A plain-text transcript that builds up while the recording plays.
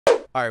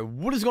All right,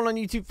 what is going on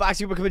YouTube?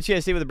 Foxy Grandpa coming to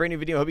you today with a brand new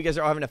video. Hope you guys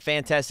are all having a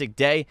fantastic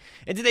day.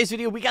 In today's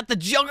video, we got the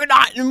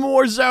Juggernaut in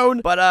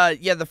Warzone. But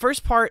yeah, the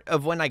first part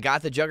of when I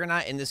got the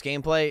Juggernaut in this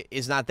gameplay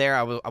is not there.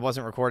 I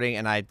wasn't recording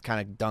and I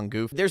kind of done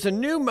goofed. There's a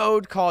new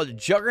mode called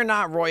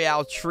Juggernaut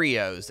Royale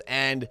Trios,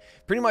 and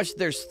pretty much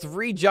there's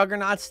 3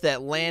 Juggernauts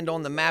that land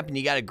on the map, and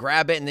you got to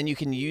grab it, and then you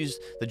can use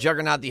the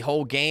Juggernaut the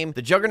whole game.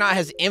 The Juggernaut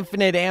has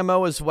infinite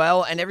ammo as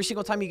well, and every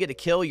single time you get a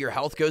kill, your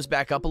health goes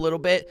back up a little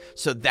bit,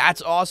 so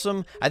that's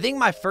awesome. I think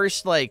my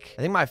first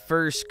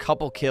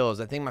couple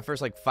kills, I think my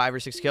first like 5 or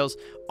 6 kills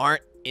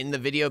aren't in the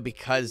video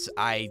because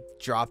I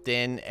dropped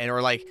in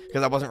or like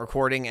because I wasn't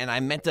recording, and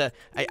I meant to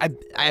I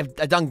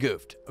done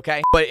goofed,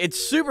 okay? But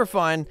it's super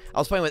fun. I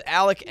was playing with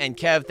Alec and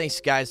Kev. Thanks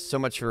guys so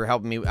much for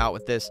helping me out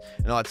with this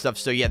and all that stuff.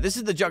 So yeah, this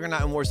is the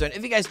Juggernaut in Warzone.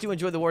 If you guys do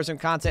enjoy the Warzone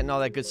content and all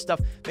that good stuff,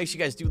 make sure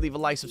you guys do leave a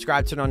like,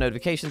 subscribe, turn on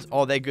notifications,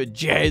 all that good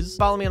jazz.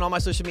 Follow me on all my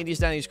social medias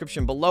down in the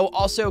description below.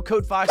 Also,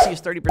 code Foxy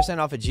is 30%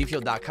 off at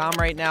gfuel.com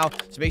right now,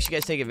 so make sure you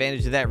guys take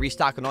advantage of that,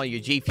 restock on all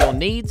your G Fuel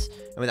needs.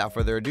 And without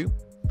further ado,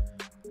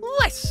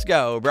 let's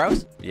go,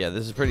 bros. Yeah,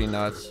 this is pretty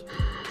nuts.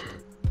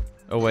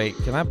 Oh wait,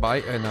 can I buy?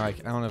 No, I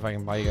don't know if I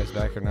can buy you guys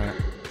back or not.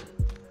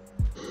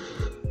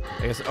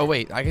 I guess. Oh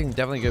wait, I can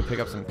definitely go pick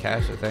up some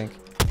cash, I think.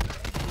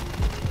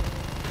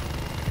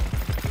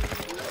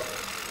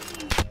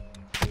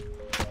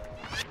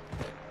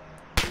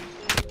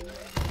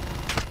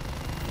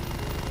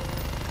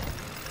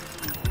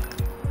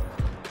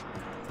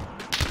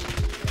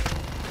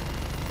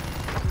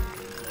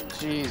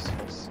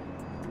 Jesus.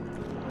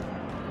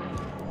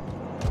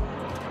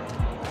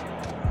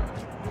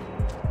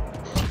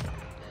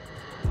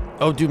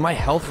 Oh, dude, my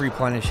health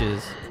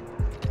replenishes.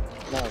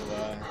 No,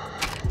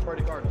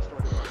 Story guard.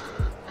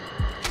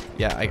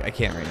 Yeah, I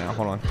can't right now.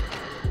 Hold on.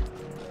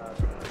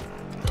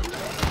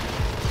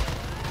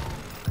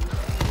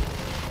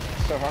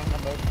 So wrong the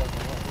mode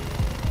doesn't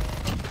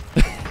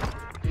work.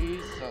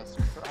 Jesus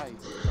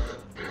Christ,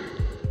 bro.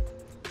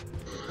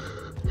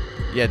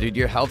 Yeah, dude,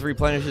 your health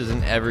replenishes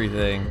and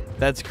everything.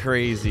 That's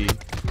crazy.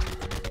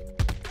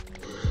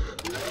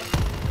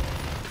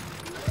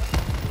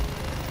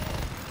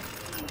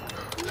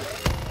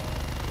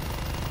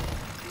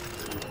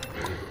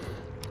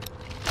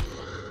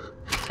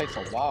 Takes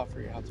a while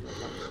for your health to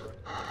replenish.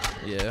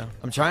 Yeah,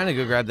 I'm trying to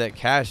go grab that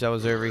cash that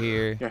was over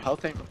here. Your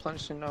health ain't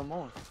replenishing no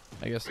more.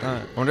 I guess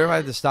not. I wonder if I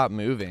have to stop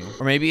moving,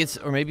 or maybe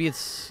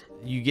it's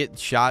you get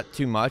shot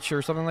too much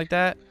or something like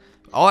that.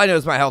 All I know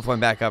is my health went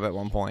back up at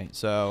one point,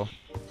 so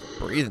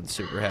breathing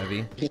super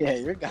heavy. Yeah,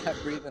 your guy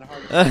breathing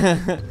hard.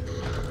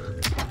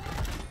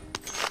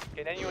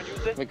 Can anyone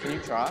use it? Wait, can you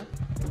try?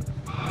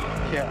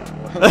 Yeah.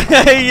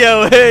 Hey,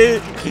 yo, hey.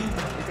 You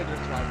could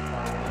just try.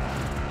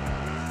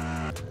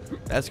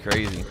 That's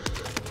crazy.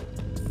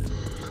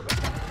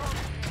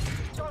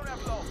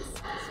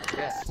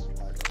 Yes.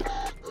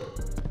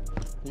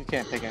 You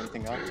can't pick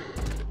anything up.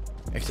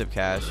 Except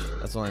cash.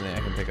 That's the only thing I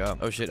can pick up.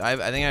 Oh shit, I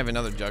think I have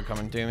another jug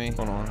coming to me.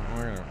 Hold on,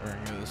 we're gonna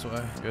go this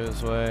way. Go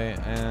this way,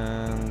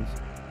 and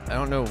I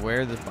don't know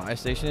where the buy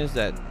station is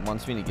that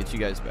wants me to get you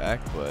guys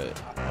back,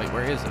 but like,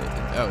 where is it?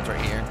 Oh, it's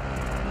right here.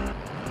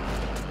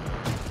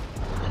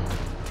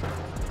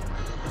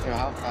 Yo,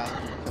 how fast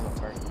can you kill him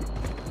first?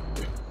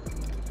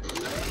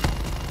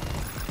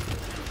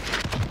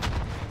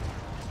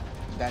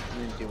 That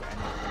didn't do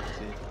anything,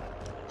 dude.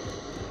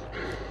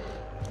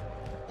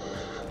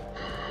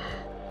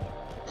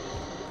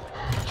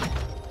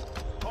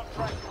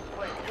 Contract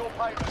complete. Your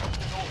payment has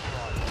been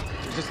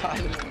authorized. You're just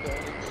hiding in the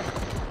building.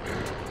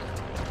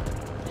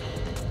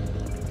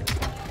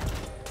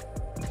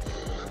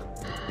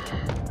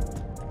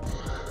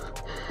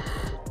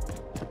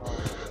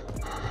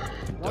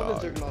 One of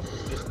the Juggernauts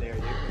is just there.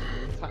 You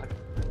can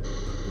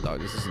Dog,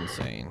 this is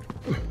insane.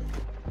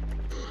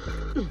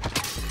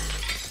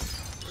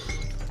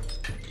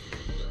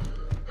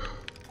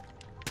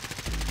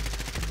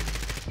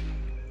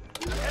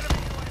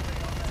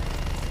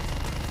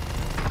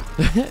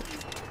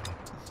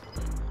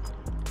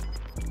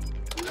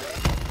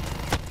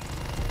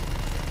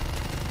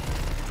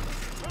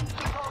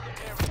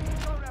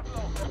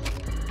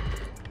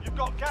 You've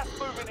got gas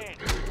moving in.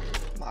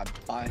 my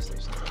buy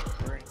station's like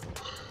great.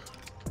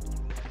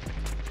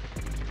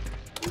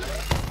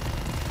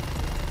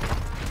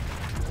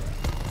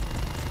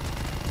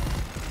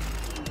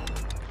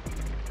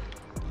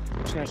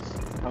 Cheers.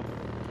 Oh.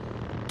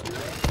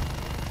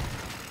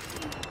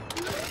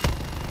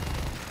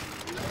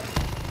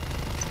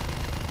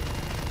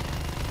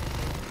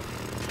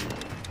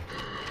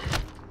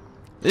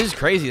 This is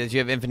crazy that you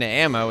have infinite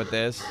ammo with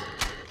this.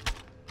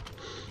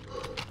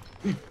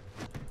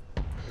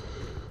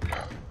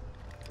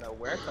 No,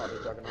 where saw the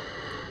Juggernaut?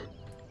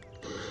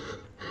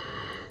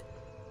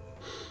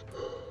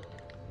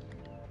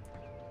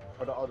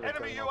 Or the other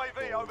Enemy Juggernaut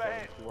UAV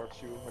overhead. who works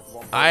you like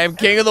one I am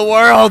king of the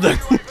world.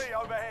 UAV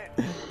overhead.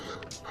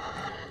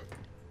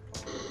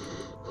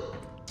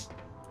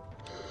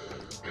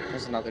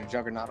 There's another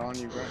Juggernaut on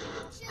you, bro.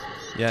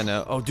 Yeah,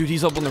 no. Oh, dude,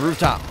 he's up on the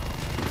rooftop.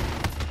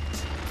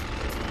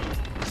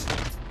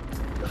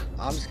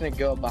 I'm just gonna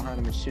go behind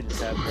him and shoot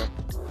his head, bro.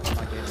 I'm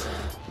not getting him.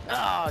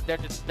 Oh, they're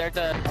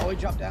the. Oh, he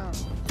dropped down.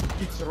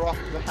 He's rock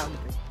behind me.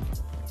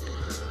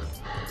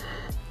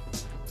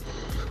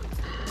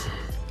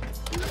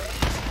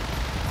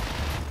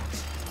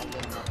 I'm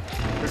getting up.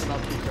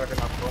 Juggernaut, keep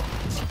Juggernaut, bro.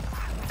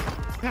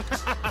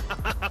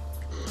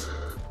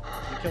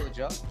 You kill the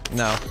jug?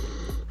 No.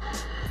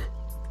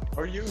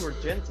 Or you were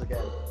gents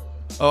again.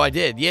 Oh, I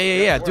did.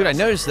 Yeah. Dude, I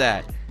noticed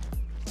that.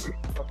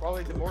 But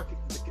probably the more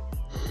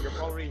you're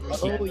probably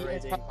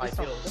generating high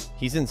kills.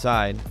 He's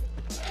inside.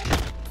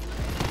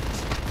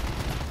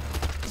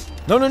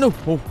 No.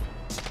 Oh.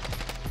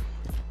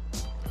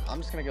 I'm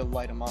just gonna go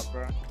light him up,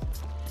 bro.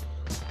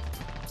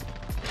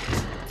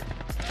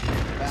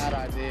 Bad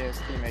idea. His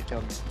teammate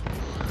killed me.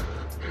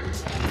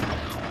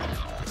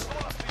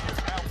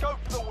 Now go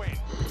for the win.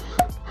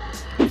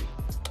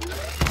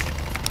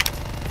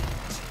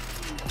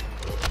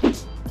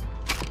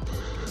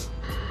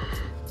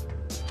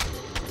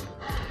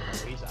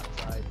 Oh, he's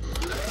outside.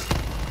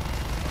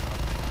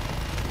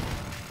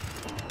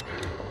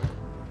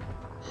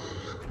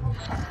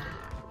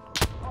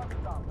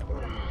 Time's up.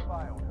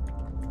 Failed.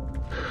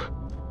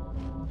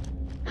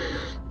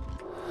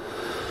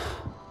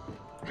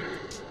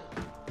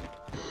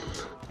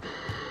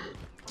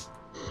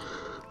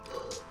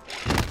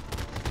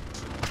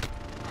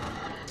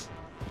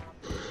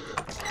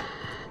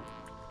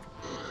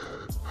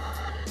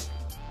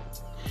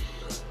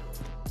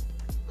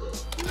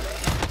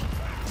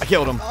 I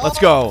killed him. Let's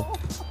go.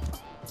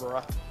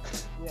 Bruh.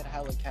 He had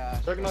hella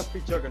cash. Juggernaut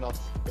beat Juggernaut.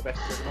 The best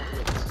Juggernaut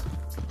wins.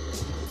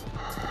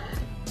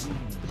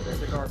 There's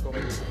the car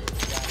coming.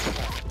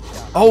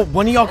 Oh,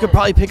 one of y'all could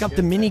probably pick up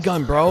the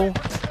minigun, bro.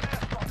 There's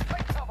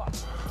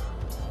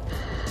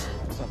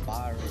a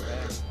buy right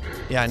there.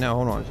 Yeah, I know.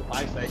 Hold on. There's a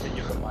buy station.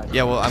 You can buy.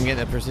 Yeah, well, I'm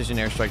getting a precision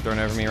airstrike thrown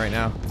over me right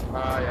now.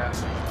 Yeah.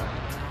 That's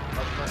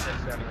not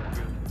necessarily what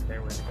you. They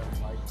were in the gun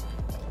fight.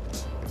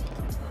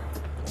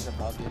 There's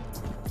above you.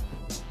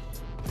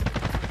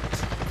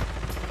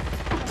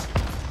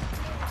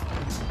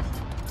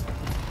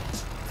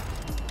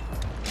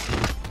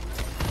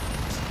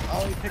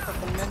 Oh, he picked up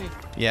the mini.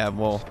 Yeah,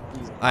 well,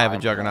 I have a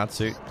Juggernaut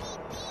suit.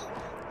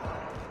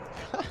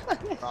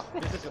 Oh,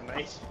 this is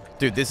amazing.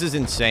 Dude, this is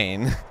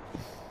insane.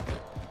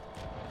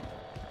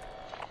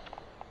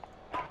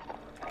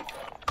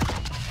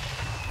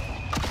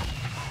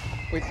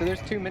 Wait, so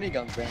there's two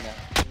miniguns right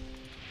now.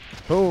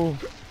 Oh.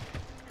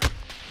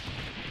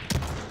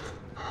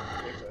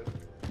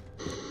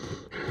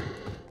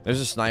 There's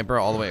a sniper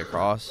all the way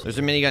across. There's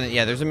a minigun.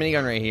 Yeah, there's a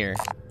minigun right here.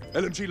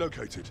 LMG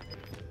located.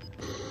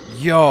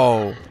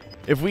 Yo,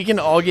 if we can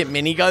all get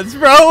miniguns,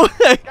 bro.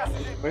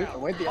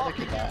 Where'd the other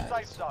kid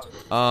die?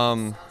 Safe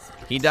zone.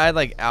 He died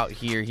like out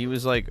here. He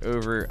was like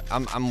over.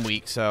 I'm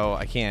weak, so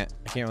I can't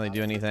really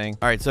do anything.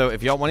 All right, so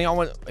if one of y'all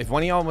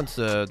wants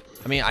to,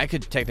 I mean, I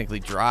could technically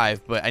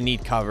drive, but I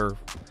need cover.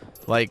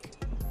 Like,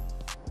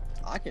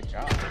 I could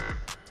drive.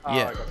 Oh,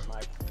 Yeah. I got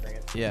sniped. Dang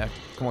it. yeah,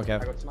 come on, I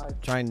Kev. got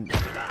sniped. Try and,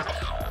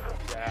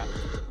 Yeah.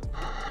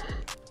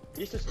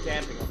 He's just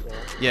camping up there.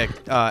 yeah,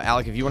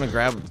 Alec, if you want to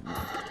grab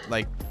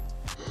like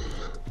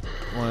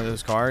one of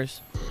those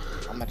cars.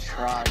 I'm gonna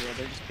try, bro.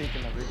 They're just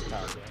peeking the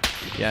rooftop, bro.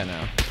 Yeah,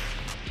 no.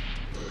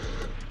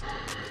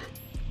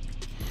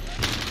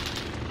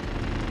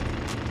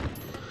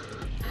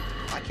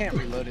 I can't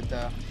reload it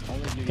though.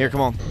 Only do Here,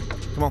 come on.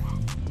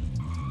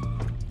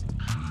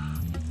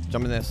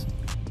 Jump in this.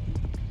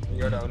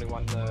 You're the only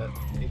one able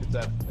to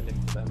have a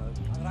limited ammo.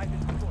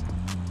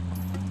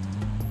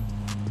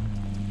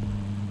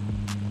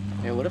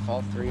 Yeah, what if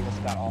all three of us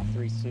got all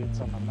three suits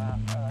on the map?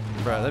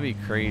 Bro, that'd be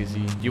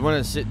crazy. Do you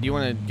want to do you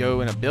want to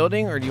go in a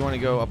building, or do you want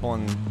to go up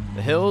on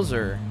the hills,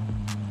 or?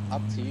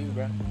 Up to you,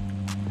 bro.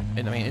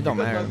 I mean, it don't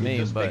matter to me,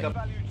 Just pick but up-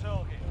 Value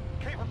target.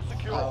 Keep them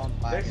secure. Oh,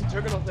 I'm There's lagging. a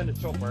Juggernaut in the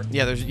chopper.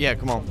 yeah,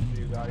 come on.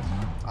 You guys.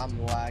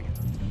 I'm lagging.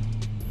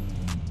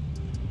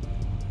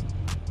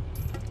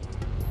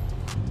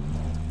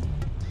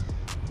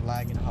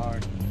 Lagging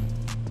hard.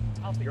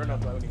 You're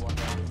not the only one.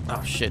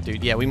 Oh shit,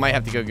 dude. Yeah, we might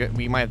have to go.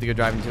 We might have to go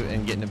drive into it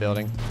and get in the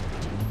building.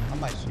 I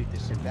might shoot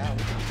this shit down.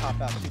 We can pop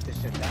out, shoot this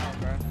shit down,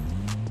 bro.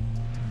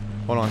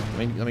 Hold on.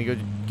 Let me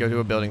go to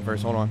a building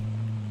first. Hold on.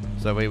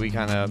 So that way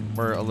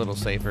we're a little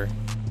safer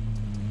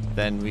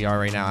than we are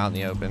right now out in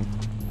the open.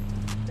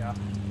 Yeah.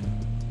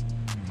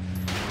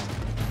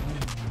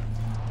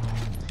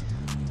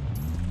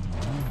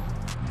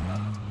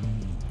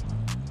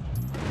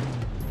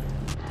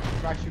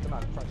 Try shoot them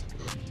out. Try shoot them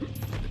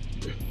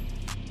out.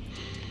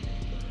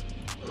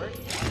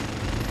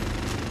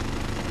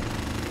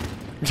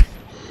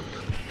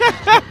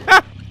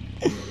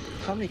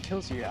 How many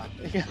kills you got?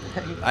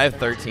 I have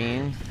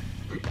 13.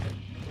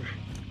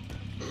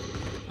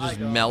 Just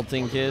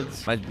melting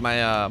kids.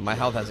 My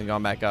health hasn't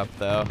gone back up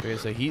though. Okay,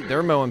 so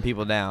they're mowing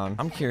people down.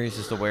 I'm curious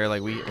as to where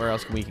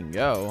else we can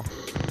go.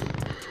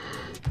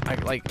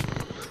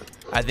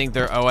 I think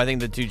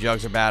the two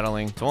jugs are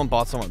battling. Someone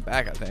bought someone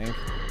back, I think.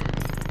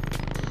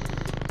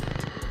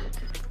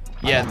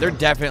 Yeah, they're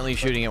definitely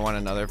shooting at one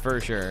another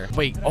for sure.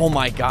 Wait, oh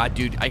my god,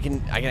 dude, I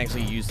can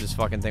actually use this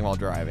fucking thing while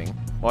driving.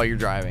 While you're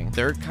driving.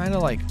 They're kind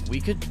of like,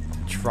 we could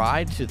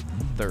try to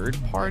third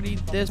party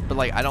this, but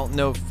like I don't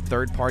know if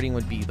third partying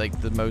would be like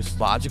the most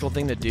logical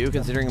thing to do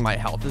considering my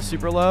health is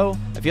super low.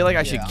 I feel like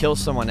I should kill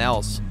someone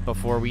else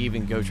before we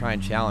even go try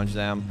and challenge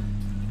them.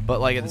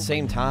 But like at the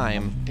same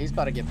time, he's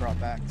about to get brought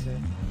back too.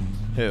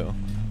 Who?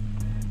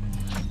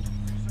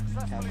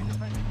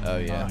 Oh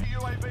yeah.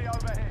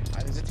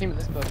 There's a team in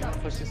this building. You want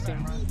to push this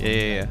team, Ryan?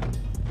 Yeah.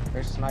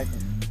 They're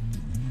sniping.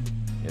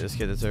 Yeah, this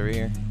kid that's over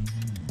here.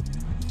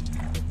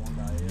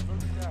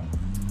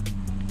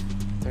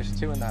 There's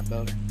 2 in that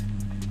building.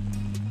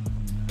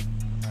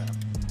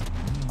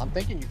 I'm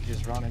thinking you could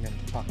just run in and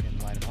fucking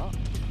light them up.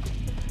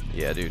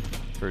 Yeah, dude,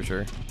 for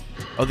sure.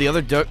 Oh, the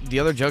other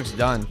jug's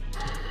done.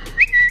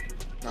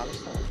 Not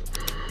this time.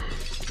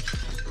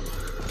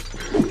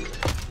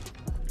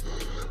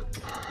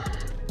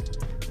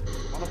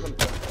 One of them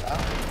jumped out.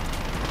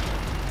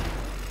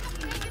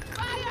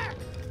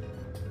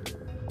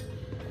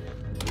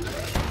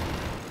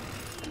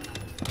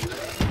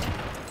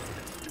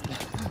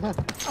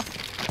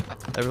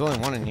 There was only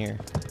one in here.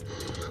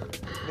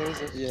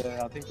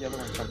 Yeah, I think the other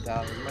one jumped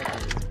out. It might be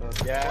this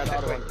building. Yeah, the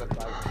other one jumped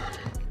out.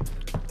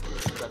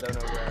 I don't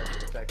know where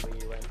exactly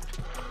he went. I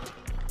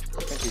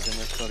think he's in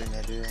this building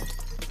there, dude.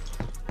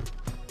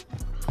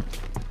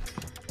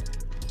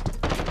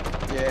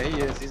 Yeah,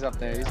 he is. He's up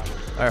there.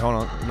 All right, hold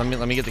on.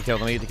 Let me get the kill.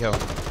 Let me get the kill.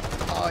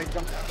 Oh, he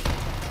jumped out.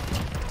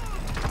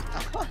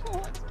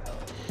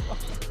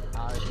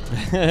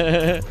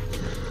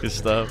 Good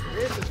stuff.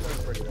 This is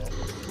going pretty well.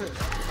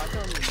 If I go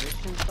on the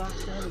mission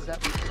box now, is that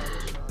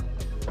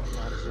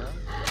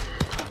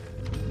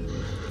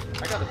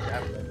I got a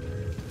javelin.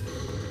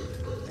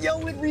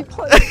 Yo, it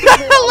replayed.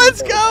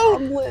 Let's go.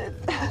 I'm lit.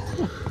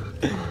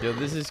 Yo,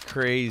 this is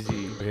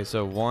crazy. Okay,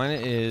 so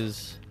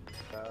one's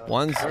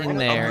in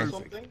there.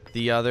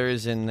 The other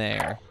is in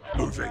there.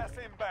 Gas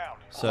inbound.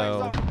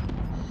 So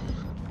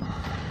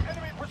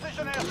Enemy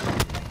precision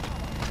airstrike.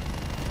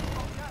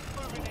 Gas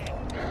moving in.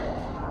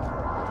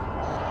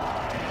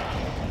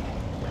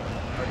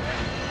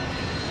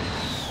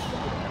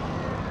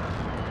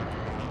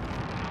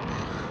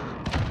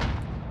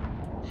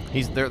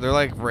 they're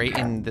like right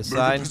in this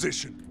side.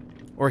 Position.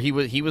 Or he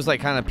was like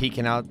kind of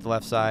peeking out the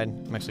left side.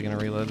 I'm actually gonna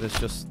reload this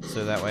just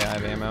so that way I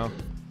have ammo.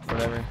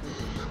 Whatever.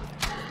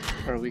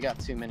 Bro, we got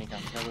too many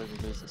guns. No way we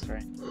lose this,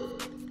 right?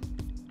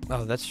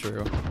 Oh, that's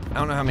true. I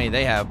don't know how many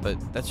they have, but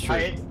that's true.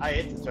 I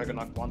hit the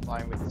Juggernaut one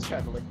time with the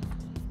javelin.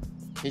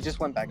 He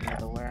just went back into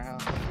the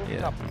warehouse.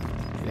 Yeah.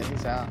 Yeah,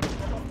 he's out.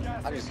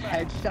 I just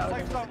headshot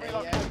him with an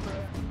AS, bro.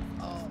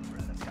 Oh,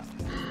 bro, that's got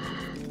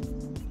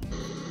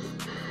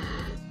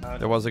me.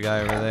 There was a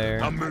guy over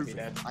there. I might be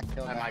dead. I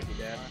killed I that might be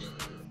dead.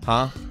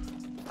 Huh?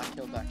 I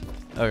killed that kid.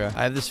 Okay.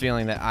 I have this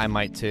feeling that I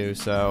might too,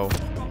 so.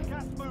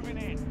 Gas moving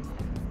in.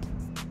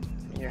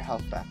 Your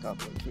health back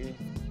up, Loki.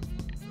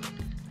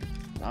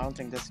 I don't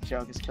think this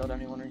jug has killed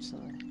anyone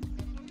recently.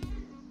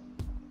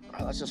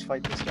 Alright, let's just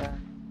fight this guy.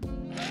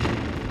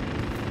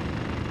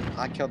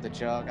 I killed the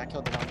jug. I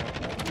killed the one.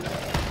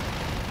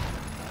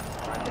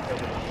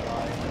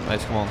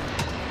 Nice, come on.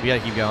 We gotta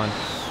keep going.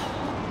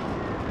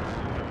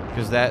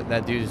 Because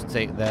that dude's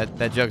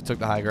that jug took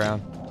the high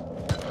ground.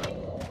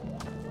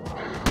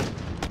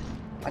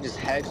 I just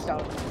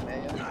headshot him with an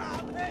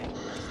AS.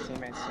 His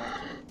teammates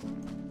suck.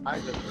 I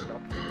just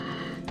stopped.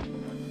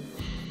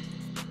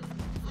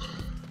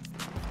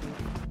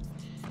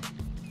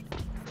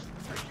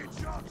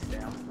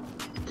 Down.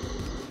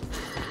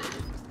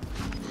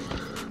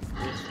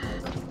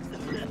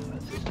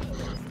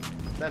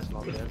 That's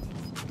not good.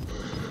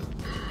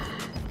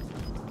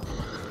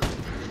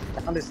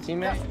 Found his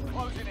teammate.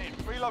 Closing in.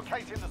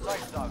 Relocating the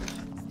safe zone.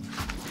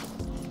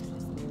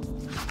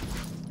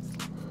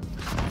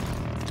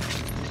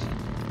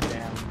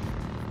 Damn.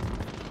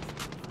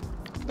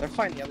 They're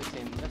fighting the other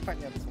team. Let's go.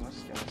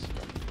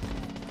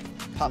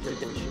 Pop the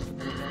ditch.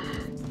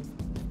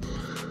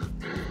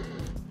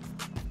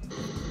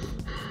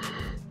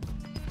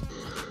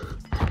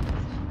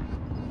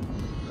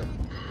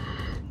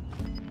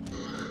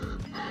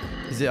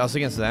 Is it us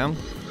against them?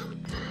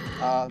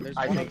 There's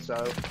I one think so.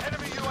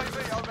 Enemy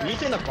UAV overhead.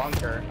 He's in a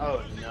bunker.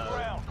 Oh no.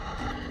 Ground.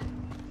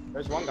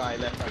 There's one guy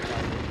left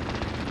outside.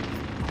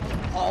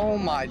 Oh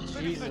my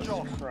Jesus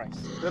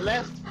Christ. The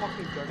last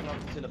fucking Juggernaut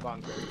is in a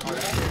bunker.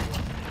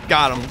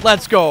 Got him.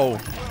 Let's go.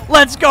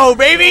 Let's go,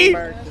 baby.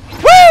 America.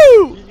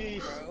 Woo!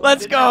 GG's.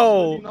 Let's Did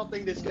go. absolutely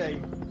nothing this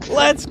game.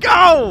 Let's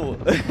go.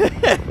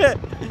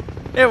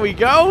 There we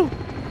go.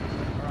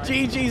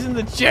 GG's in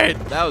the chat.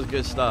 That was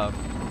good stuff.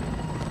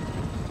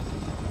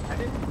 I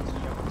didn't.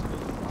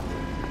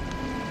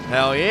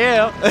 Hell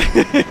yeah.